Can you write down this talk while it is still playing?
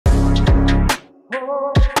Get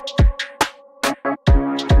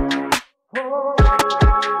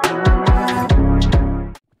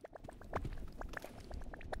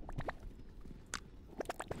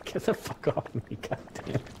the fuck off me,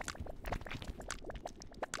 goddamn.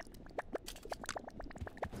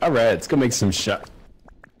 Alright, let's go make some shot.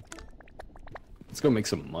 Let's go make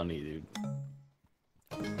some money, dude.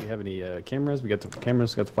 Do you have any cameras? We got the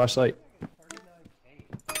cameras, got the flashlight.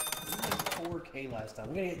 39K. 4K last time.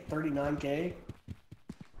 We're gonna get 39K.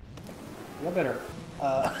 You better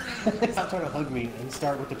stop trying to hug me and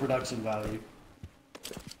start with the production value.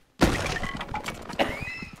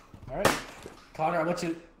 Alright. Connor, I want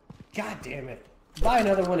you to... God damn it. Buy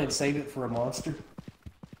another one and save it for a monster.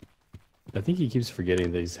 I think he keeps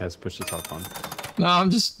forgetting that he has push to talk on. No, I'm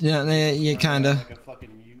just, yeah, kinda. Like a fucking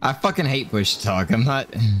mute. I fucking hate push to talk. I'm not.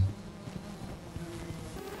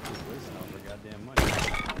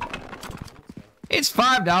 It's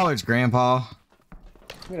 $5, Grandpa.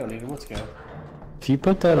 We don't need them. Let's go. If you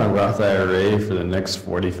put that on Roth IRA for the next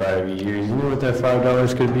 45 years, you know what that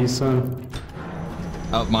 $5 could be, son?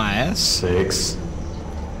 Up my ass? 6.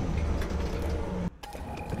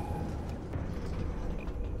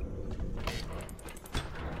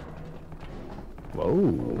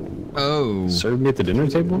 Whoa. Oh. Serve me at the dinner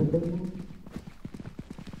table?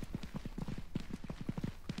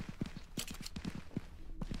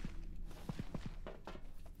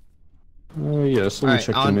 Oh yes, let me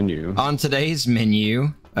check the menu. On today's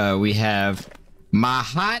menu, we have my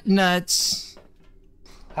hot nuts.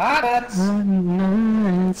 Hot nuts! Hot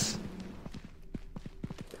nuts.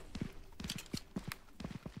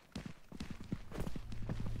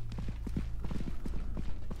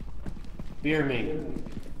 Beer me.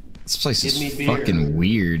 This place Give me is beer. fucking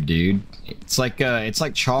weird, dude. It's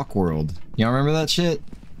like Chalk World. Y'all remember that shit?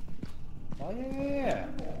 Oh yeah.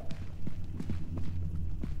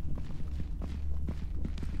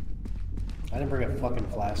 I didn't bring a fucking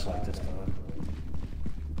flashlight this time.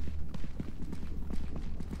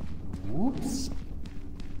 Whoops.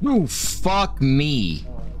 Oh, fuck me.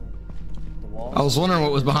 I was wondering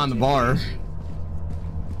what was behind the bar.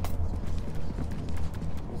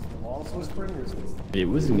 It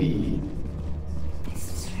was me.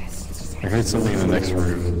 I heard something in the next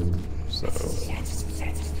room, so...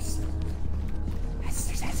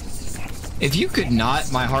 If you could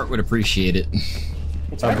not, my heart would appreciate it.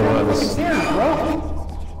 It's right there, bro.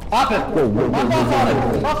 Pop it! Pop off on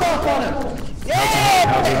him! Pop off on him!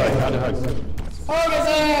 Yeah! Hug his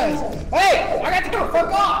ass! Hey! I got to go!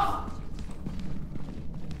 Fuck off!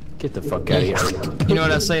 Get the fuck out of here. You know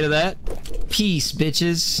what I say to that? Peace,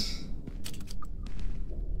 bitches.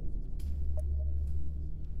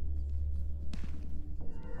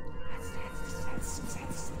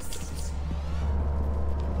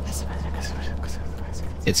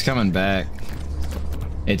 It's coming back.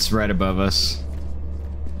 It's right above us.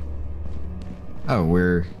 Oh,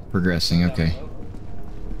 we're progressing. Okay.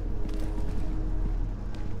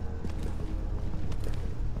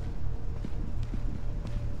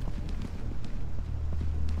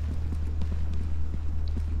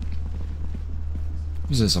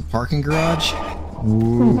 Is this a parking garage?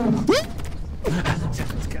 Ooh.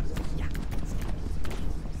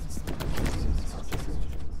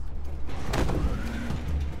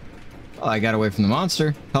 Oh, I got away from the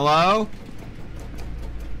monster. Hello?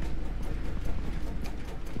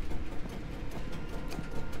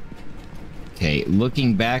 Okay,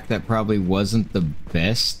 looking back, that probably wasn't the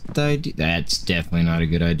best idea. That's definitely not a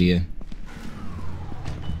good idea.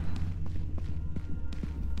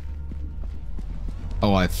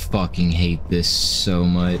 Oh, I fucking hate this so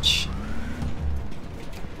much.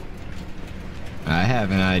 I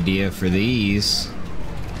have an idea for these.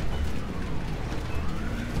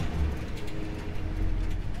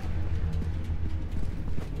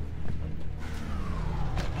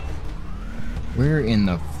 Where in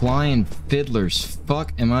the flying fiddler's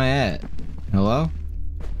fuck am I at? Hello?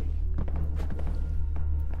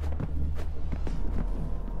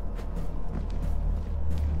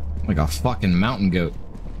 Like a fucking mountain goat.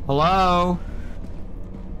 Hello?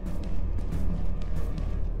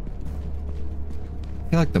 I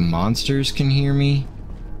feel like the monsters can hear me.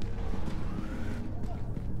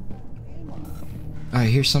 I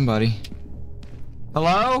hear somebody.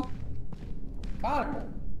 Hello? Connor,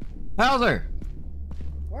 Hauser!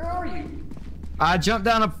 where are you? I jumped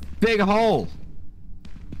down a big hole.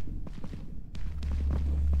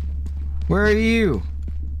 Where are you?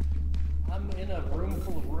 I'm in a room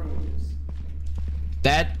full of rooms.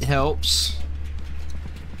 That helps.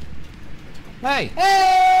 Hey!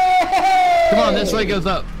 Hey! Come on, this way goes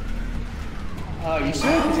up. Oh, you should,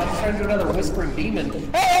 because I just turned into another whispering demon.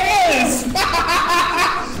 Hey, it is!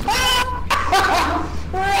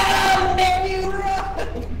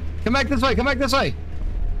 back this way, come back this way.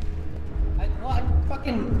 I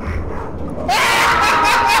fucking...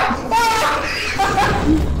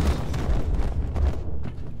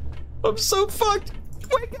 I'm so fucked.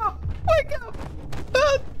 Wake up, wake up.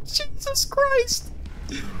 Jesus Christ.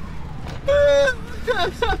 I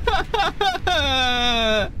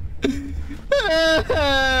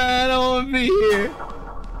don't want to be here.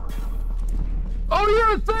 Oh,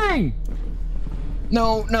 you're a thing.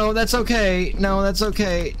 No, no, that's okay. No, that's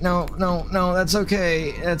okay. No, no, no, that's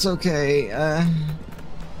okay. That's okay.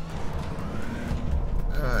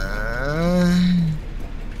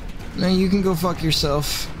 No, you can go fuck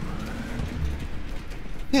yourself.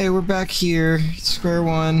 Hey, we're back here. Square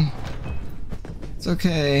one. It's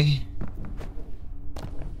okay.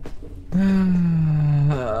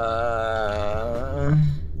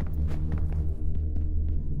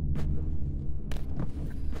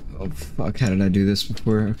 Oh fuck, how did I do this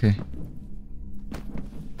before? Okay.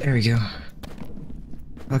 There we go.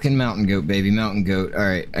 Fucking mountain goat, baby, mountain goat.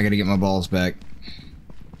 Alright, I gotta get my balls back.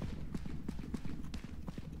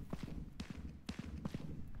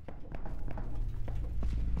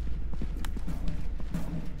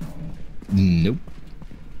 Nope.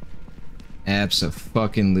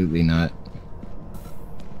 Abso-fucking-lutely not.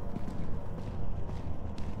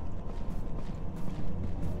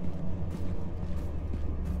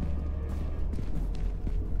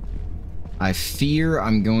 I fear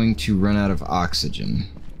I'm going to run out of oxygen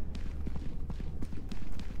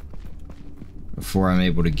before I'm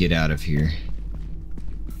able to get out of here.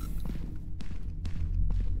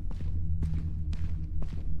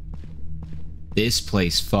 This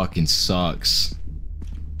place fucking sucks.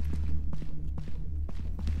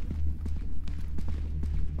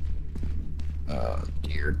 Oh,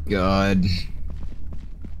 dear God.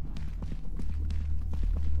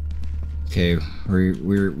 Okay,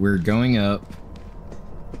 we're going up.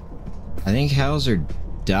 I think Hauser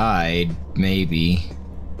died, maybe.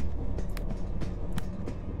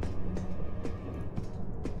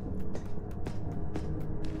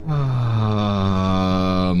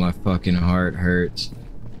 Oh, my fucking heart hurts.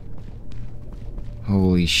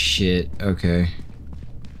 Holy shit, okay.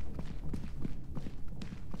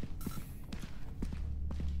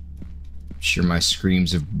 I'm sure my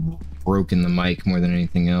screams have broken the mic more than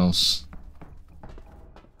anything else.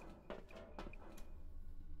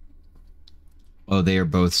 Oh, they are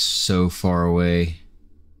both so far away.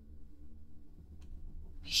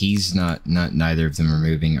 He's not, neither of them are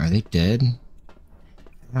moving. Are they dead?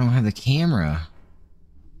 I don't have the camera.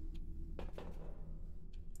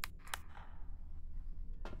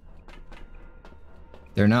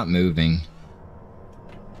 They're not moving.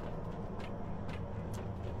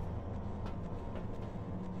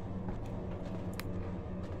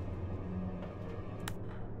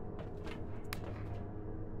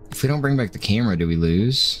 If we don't bring back the camera, do we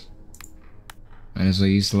lose? Might as well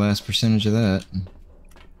use the last percentage of that.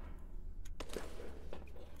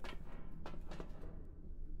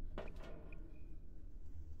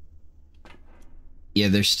 Yeah,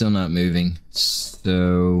 they're still not moving,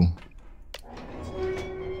 so...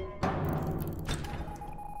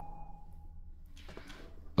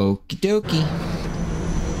 Okie dokie.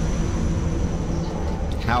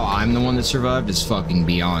 How I'm the one that survived is fucking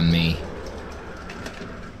beyond me.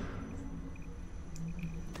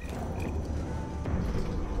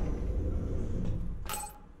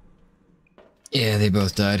 Yeah, they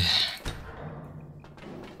both died.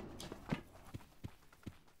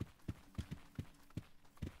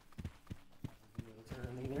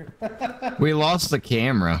 We lost the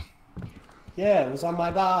camera. Yeah, it was on my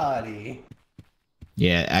body.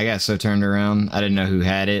 Yeah, I got so turned around. I didn't know who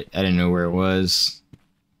had it. I didn't know where it was.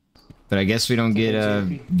 But I guess we don't get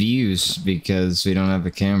views because we don't have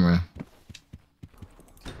a camera.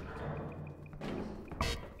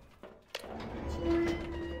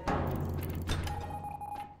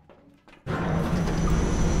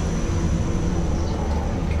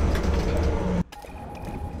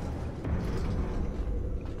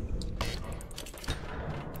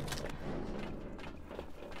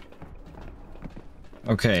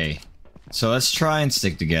 Okay, so let's try and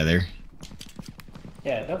stick together.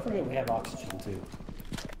 Yeah, don't forget we have oxygen too.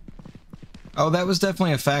 Oh, that was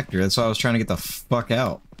definitely a factor. That's why I was trying to get the fuck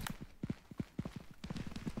out.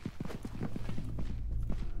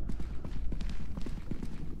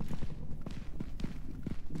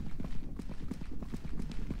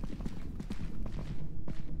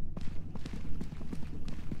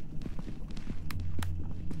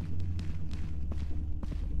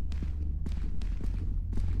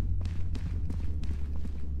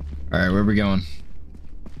 Alright, where are we going?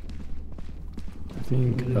 I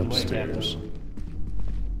think upstairs.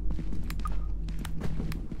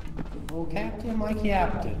 Oh, Captain, my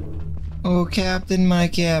Captain. Oh, Captain, my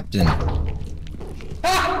Captain.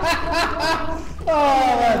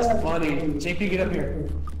 Oh, that's funny. JP, get up here.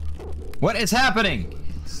 What is happening?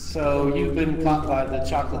 So, you've been caught by the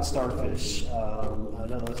chocolate starfish. I don't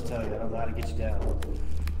know what to tell you. I don't know how to get you down.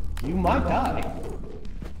 You might die.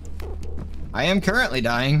 I am currently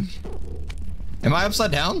dying. Am I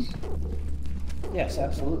upside down? Yes,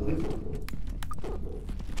 absolutely.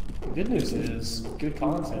 The good news is, good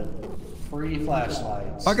content. Free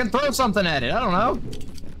flashlights. I can throw something at it. I don't know.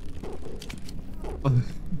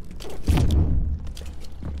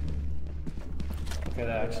 Okay,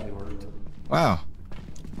 that actually worked. Wow.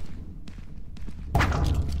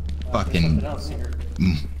 Fucking. Something else here.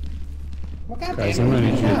 Well, God Guys, damn I'm it,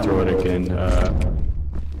 gonna need you to throw it again.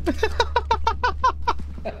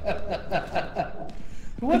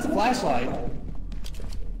 Who wants a flashlight?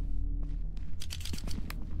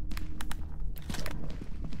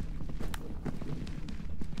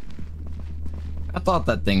 I thought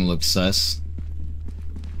that thing looked sus.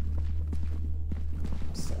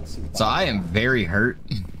 So I am very hurt.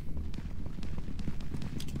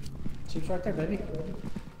 She's right there, baby.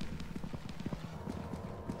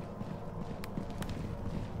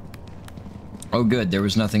 Oh good, there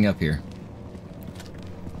was nothing up here.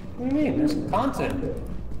 What do you mean? There's content.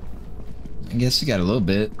 I guess we got a little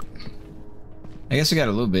bit.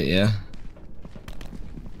 Yeah.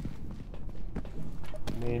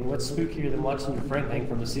 I mean, what's spookier than watching your friend hang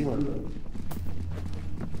from the ceiling?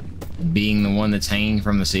 Being the one that's hanging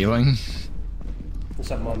from the ceiling. There's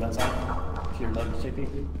something on that side. If you're lucky,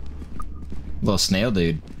 JP. Little snail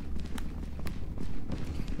dude.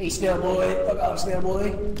 Hey, snail boy. Fuck off, snail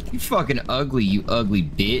boy. You fucking ugly, you ugly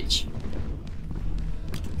bitch.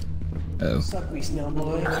 Oh. Suck me, snail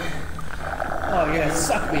boy. Oh yeah,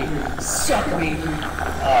 suck me. Suck me.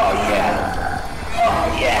 Oh yeah.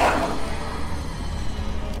 Oh yeah.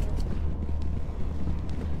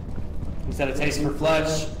 Is that a taste for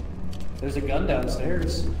flesh? There's a gun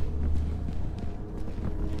downstairs.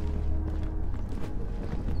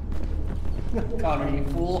 Connor, you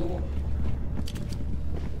fool.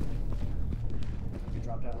 You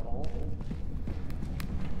drop down the hole.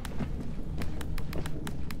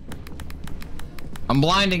 I'm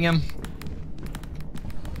blinding him.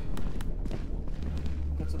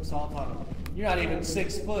 Put some salt on him. You're not even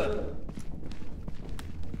 6 foot.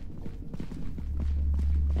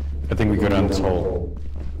 I think we go down this hole.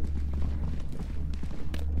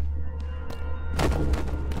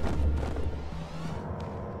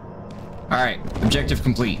 Alright, objective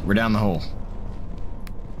complete. We're down the hole.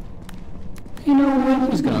 You know what?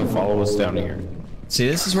 He's gonna follow us down here. See,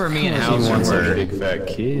 this is where me and He Hauser wants a were. big fat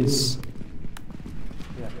kiss.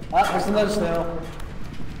 Yeah. Ah, there's another snail.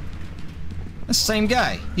 That's the same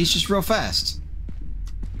guy. He's just real fast.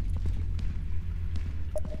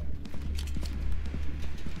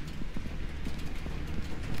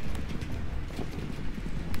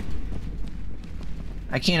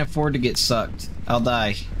 I can't afford to get sucked. I'll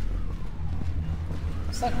die.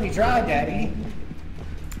 Suck me dry, daddy.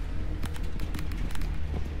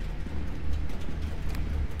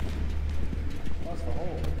 What's the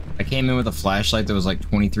hole? I came in with a flashlight that was like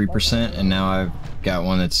 23%, and now I've got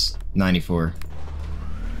one that's 94.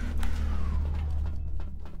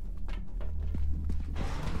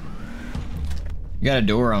 You got a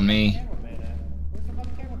door on me. Cameraman at? Where's the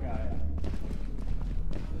fucking camera guy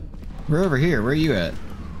at? We're over here. Where are you at?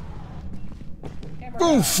 Camera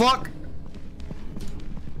Oh, guy. fuck!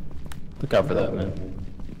 Look out for that, man.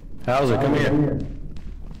 Hauser, come here.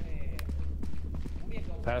 Hey, give me a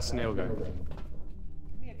ghost. Pass snail guy. Give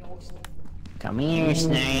me a ghost. Come here,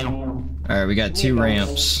 snail. Alright, we got 2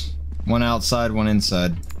 ramps. One outside, one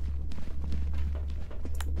inside.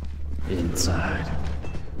 Inside.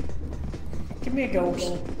 Give me a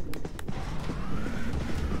ghost.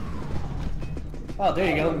 Oh, there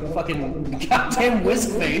you go. Fucking goddamn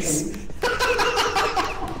whisk face.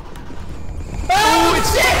 Oh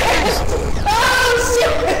shit! Oh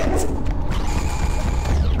shit!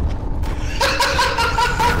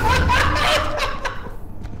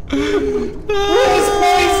 Whisk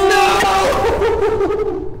face,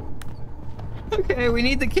 no! Okay, we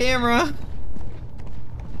need the camera.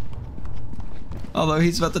 Although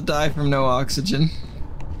he's about to die from no oxygen.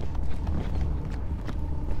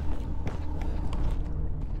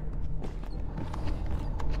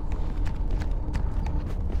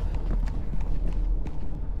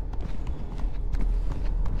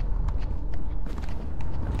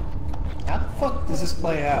 How the fuck does this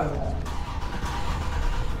play out?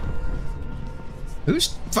 Who's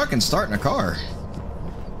fucking starting a car?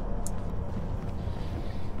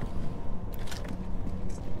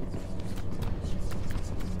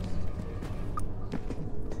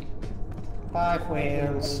 Bye,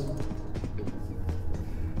 friends.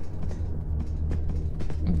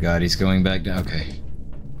 Oh god, he's going back down. Okay.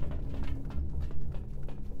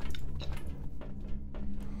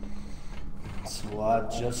 So I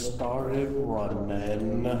just started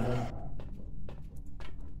running.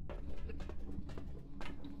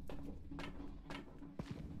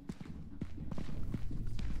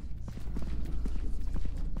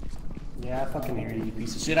 Yeah, I fucking hear you, you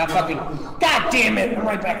piece of shit. I fucking... God damn it! I'm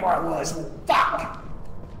right back where I was. Fuck!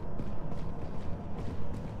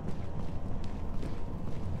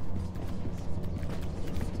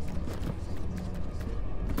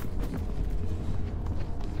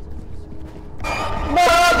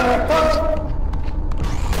 Motherfucker!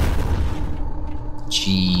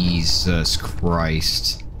 Jesus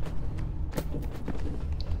Christ.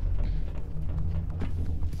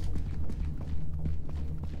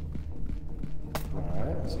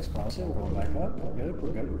 Alright, 6 crossing, going back up. We're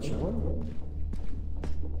good, we're chilling.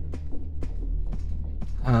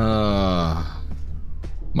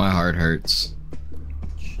 My heart hurts.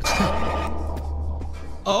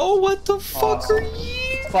 Oh, what the fuck Awesome. are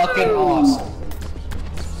you? Fucking awesome.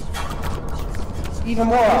 Even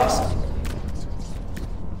more awesome.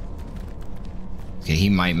 Okay, he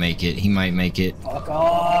might make it. He might make it. Fuck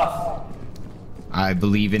off. I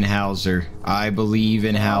believe in Hauser. I believe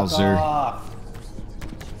in Hauser. Fuck off.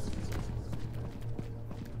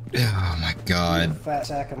 Oh my god. Fat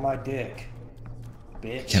sack of my dick.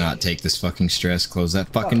 Bitch. Cannot take this fucking stress. Close that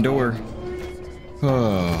fucking door.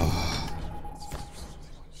 Oh.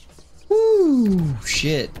 Woo,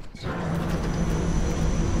 shit.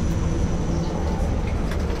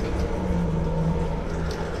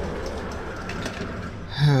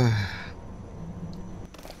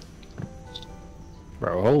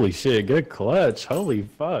 Bro, holy shit, good clutch. Holy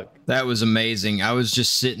fuck. That was amazing. I was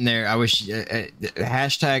just sitting there. I wish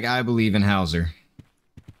hashtag I believe in Hauser.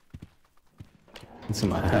 It's in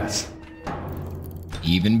my ass.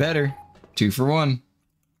 Even better. 2 for 1.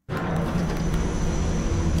 Both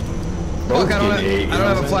Look, I don't getting eight, you know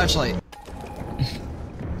have what a I'm flashlight.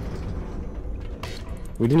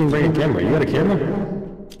 We didn't even bring a camera. You got a camera?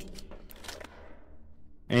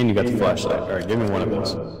 And you got the flashlight. Alright, give me one of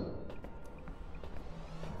those.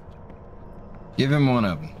 Give him one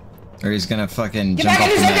of them. Or he's gonna fucking Get jump back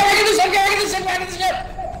off in the the ship! map. Get back in the ship! Get back in the ship! Get out of the ship!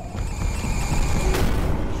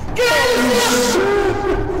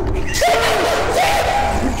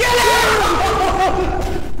 Get out!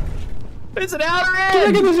 Is it out or in?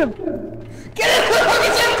 Get in the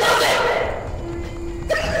fucking ship! Close it!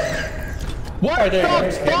 What Right there, the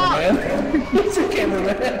there's fuck? cameraman. It's a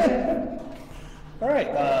cameraman. Alright,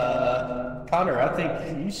 Connor, I think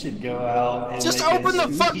you should go out and Just make a open the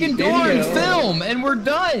spooky fucking door and video. film, and we're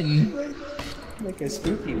done. Make a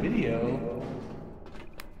spooky video.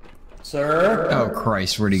 Sir? Oh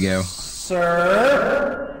Christ, where'd he go?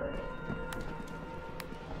 Sir?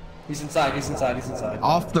 He's inside, he's inside, he's inside.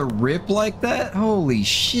 Off the rip like that? Holy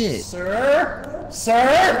shit. Sir?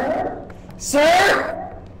 Sir? Sir?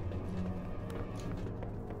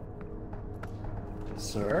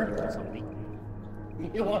 Sir?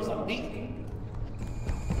 You want some meat?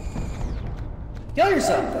 Kill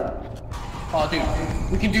yourself! Oh, dude,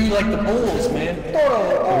 we can do like the bulls, man.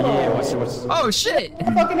 Oh yeah, what's Oh shit!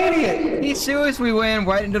 Fucking idiot! He seriously ran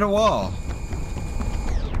right into the wall.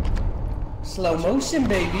 Slow motion,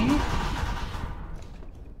 baby.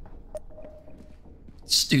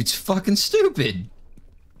 This dude's fucking stupid.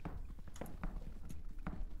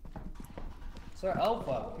 Sir, oh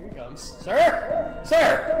fuck, here he comes. Sir!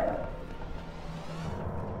 Sir!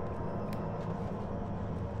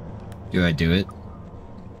 Do I do it?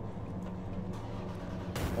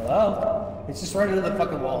 Hello? It's just right into the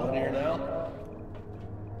fucking wall in here now.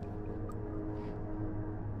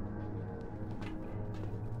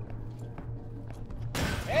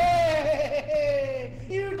 Hey!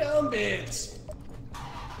 You dumb bitch!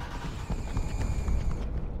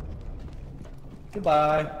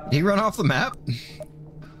 Goodbye. Did he run off the map?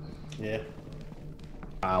 Yeah.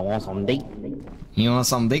 I want some deep. You want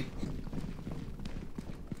some dick?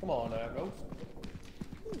 Come on now, Ghost.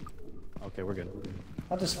 Okay, we're good.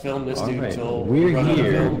 I'll just film this dude Alright, until we're run out of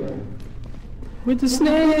here. film. With the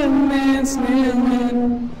snail man, snail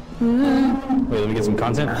man. Wait, let me get some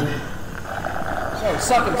content. Oh,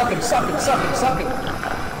 suck him, suck him, suck him, suck him, suck him.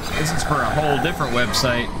 This is for a whole different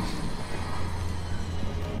website.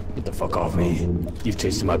 Get the fuck off me. You've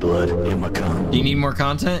tasted my blood and my cum. Do you need more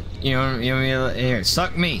content? You want me to, here,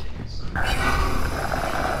 suck me.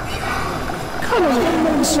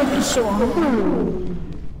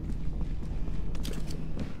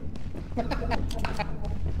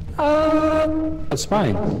 That's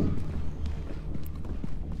fine.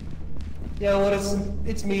 Yo, what is?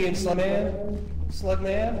 It's me and Slugman.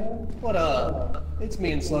 Slugman, what up? It's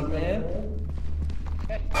me and Slugman.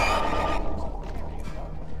 Hey. I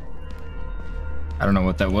don't know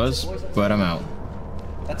what that was, but I'm out.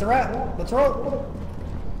 That's a wrap. Let's roll.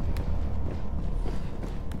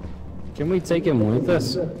 Can we take him with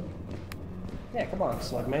us? Yeah, come on,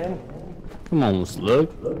 Slugman. Come on,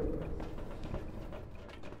 Slug.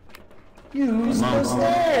 Use the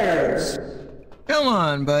stairs. Come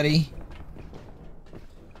on, buddy.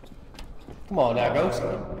 Come on now, Ghost.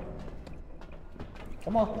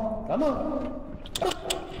 Come on, come on.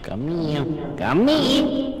 Come here. Come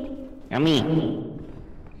here. Come here.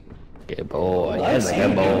 Good boy. That's a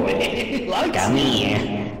good boy. Come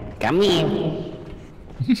here. Come here.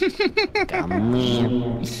 Come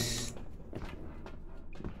here.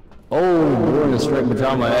 Oh, we're in a straight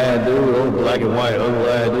pajama ad, dude. Oh, black and white, ugly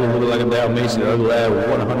lad, dude. Look like a Dalmatian, ugly lad.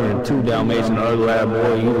 102 Dalmatian, ugly lad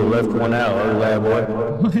boy. You left one out, ugly lad boy.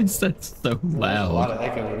 Why is that so A lot loud? of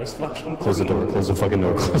echo in this fucking. Close the door, close the fucking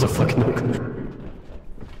door, close the fucking door.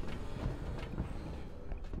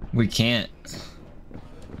 We can't.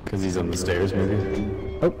 Because he's on the stairs, maybe.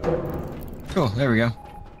 Oh, Cool, there we go.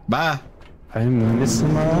 Bye. I'm missing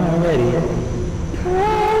him already.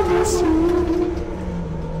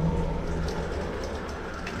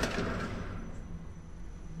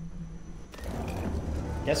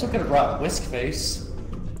 Guess we could have brought Whisk Face.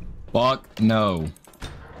 Fuck no.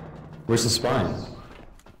 Where's the spine?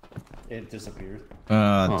 It disappeared.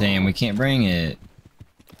 Damn, we can't bring it.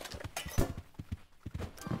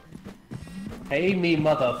 Hey, me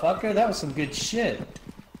motherfucker, that was some good shit.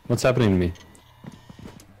 What's happening to me?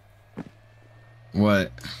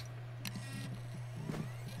 What?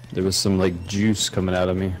 There was some, like, juice coming out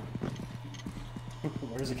of me.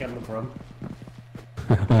 Where's it coming from?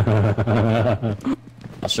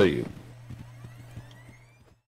 I'll show you.